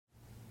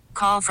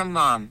call from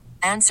mom.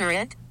 Answer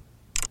it.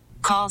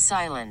 Call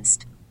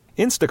silenced.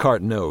 Instacart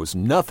knows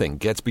nothing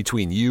gets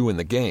between you and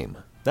the game.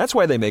 That's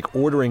why they make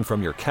ordering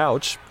from your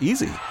couch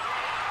easy.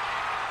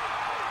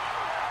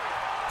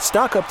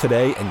 Stock up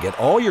today and get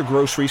all your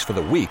groceries for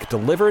the week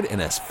delivered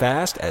in as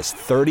fast as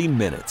 30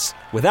 minutes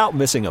without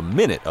missing a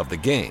minute of the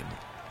game.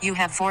 You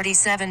have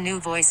 47 new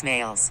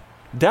voicemails.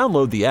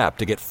 Download the app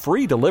to get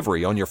free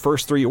delivery on your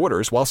first 3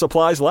 orders while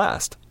supplies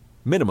last.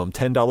 Minimum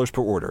 $10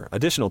 per order.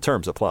 Additional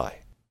terms apply.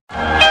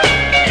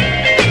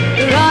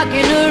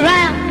 Rocking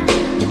around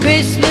the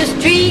Christmas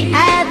tree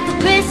at the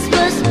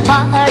Christmas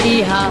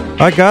party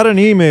hop. I got an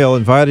email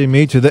inviting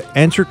me to the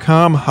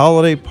Entercom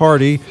holiday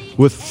party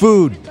with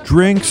food,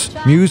 drinks,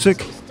 music,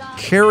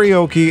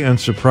 karaoke, and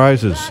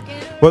surprises.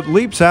 What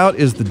leaps out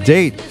is the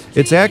date.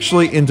 It's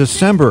actually in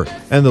December,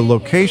 and the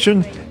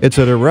location, it's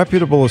at a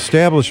reputable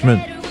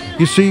establishment.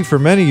 You see, for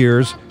many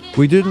years,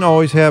 we didn't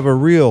always have a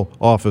real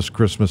office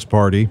Christmas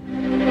party.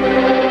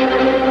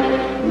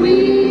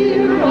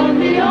 We're on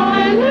the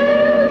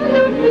island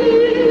of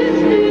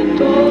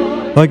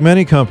mistletoe. Like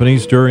many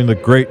companies during the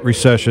Great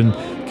Recession,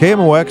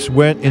 KMOX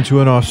went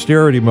into an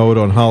austerity mode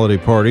on holiday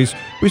parties.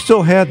 We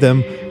still had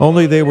them,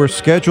 only they were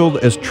scheduled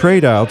as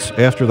trade-outs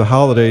after the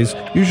holidays,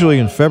 usually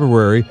in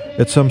February,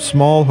 at some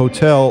small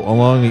hotel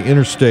along the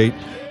interstate,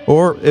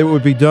 or it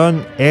would be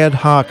done ad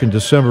hoc in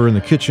December in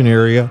the kitchen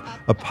area,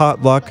 a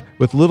potluck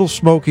with Little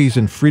Smokies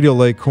and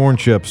Frito-Lay corn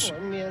chips.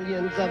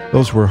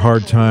 Those were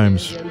hard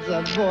times.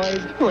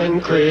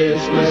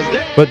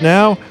 But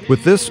now,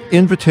 with this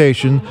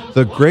invitation,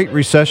 the Great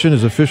Recession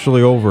is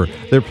officially over.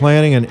 They're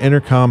planning an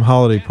Entercom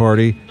holiday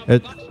party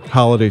at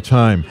holiday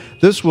time.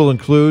 This will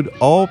include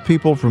all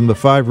people from the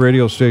 5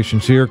 radio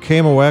stations here,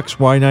 KMOX,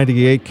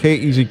 Y98,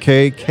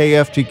 KEZK,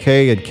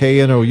 KFTK, and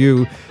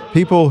KNOU,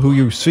 people who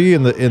you see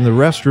in the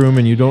restroom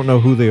and you don't know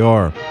who they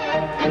are.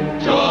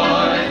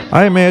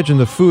 I imagine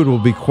the food will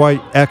be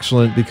quite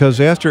excellent because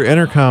after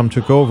Entercom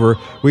took over,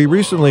 we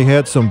recently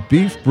had some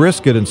beef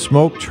brisket and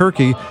smoked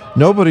turkey.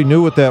 Nobody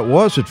knew what that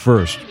was at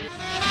first.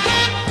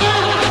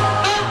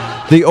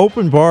 The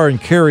open bar and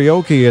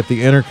karaoke at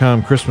the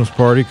Entercom Christmas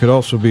party could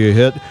also be a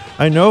hit.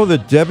 I know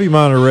that Debbie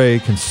Monterey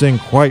can sing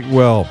quite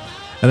well,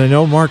 and I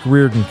know Mark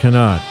Reardon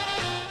cannot.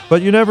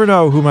 But you never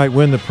know who might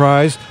win the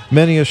prize.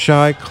 Many a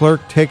shy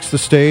clerk takes the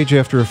stage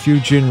after a few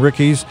gin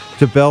rickeys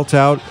to belt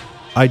out,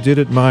 "I did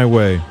it my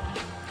way."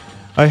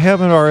 I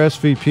haven't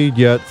RSVP'd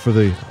yet for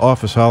the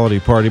office holiday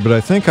party, but I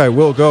think I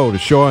will go to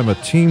show I'm a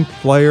team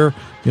player,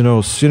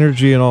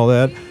 synergy and all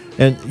that.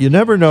 And you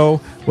never know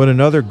when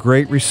another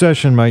Great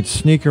Recession might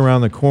sneak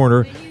around the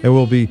corner and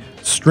we'll be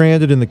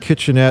stranded in the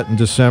kitchenette in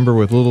December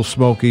with Little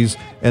Smokies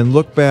and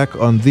look back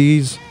on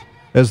these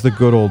as the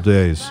good old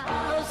days.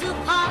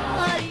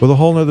 With a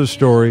whole nother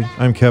story,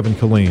 I'm Kevin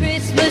Killeen.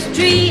 Christmas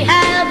tree,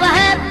 have a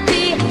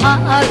happy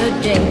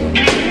holiday.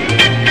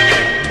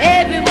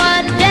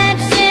 Everyone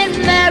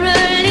dancing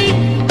merrily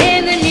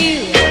in the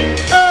new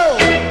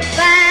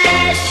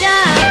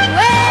old-fashioned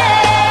way.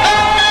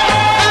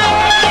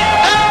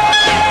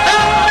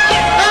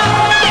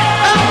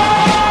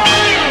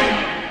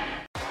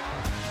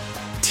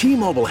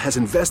 T-Mobile has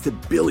invested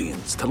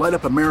billions to light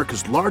up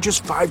America's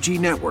largest 5G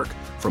network,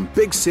 from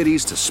big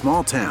cities to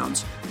small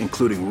towns,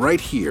 including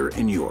right here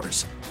in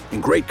yours.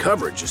 And great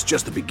coverage is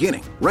just the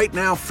beginning. Right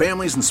now,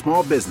 families and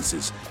small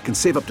businesses can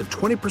save up to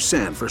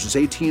 20% versus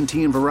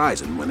AT&T and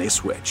Verizon when they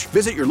switch.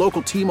 Visit your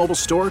local T-Mobile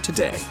store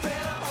today.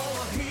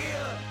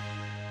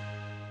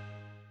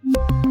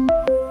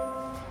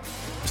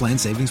 Plan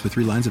savings with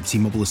 3 lines of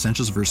T-Mobile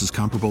Essentials versus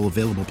comparable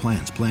available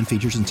plans. Plan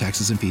features and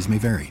taxes and fees may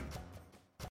vary.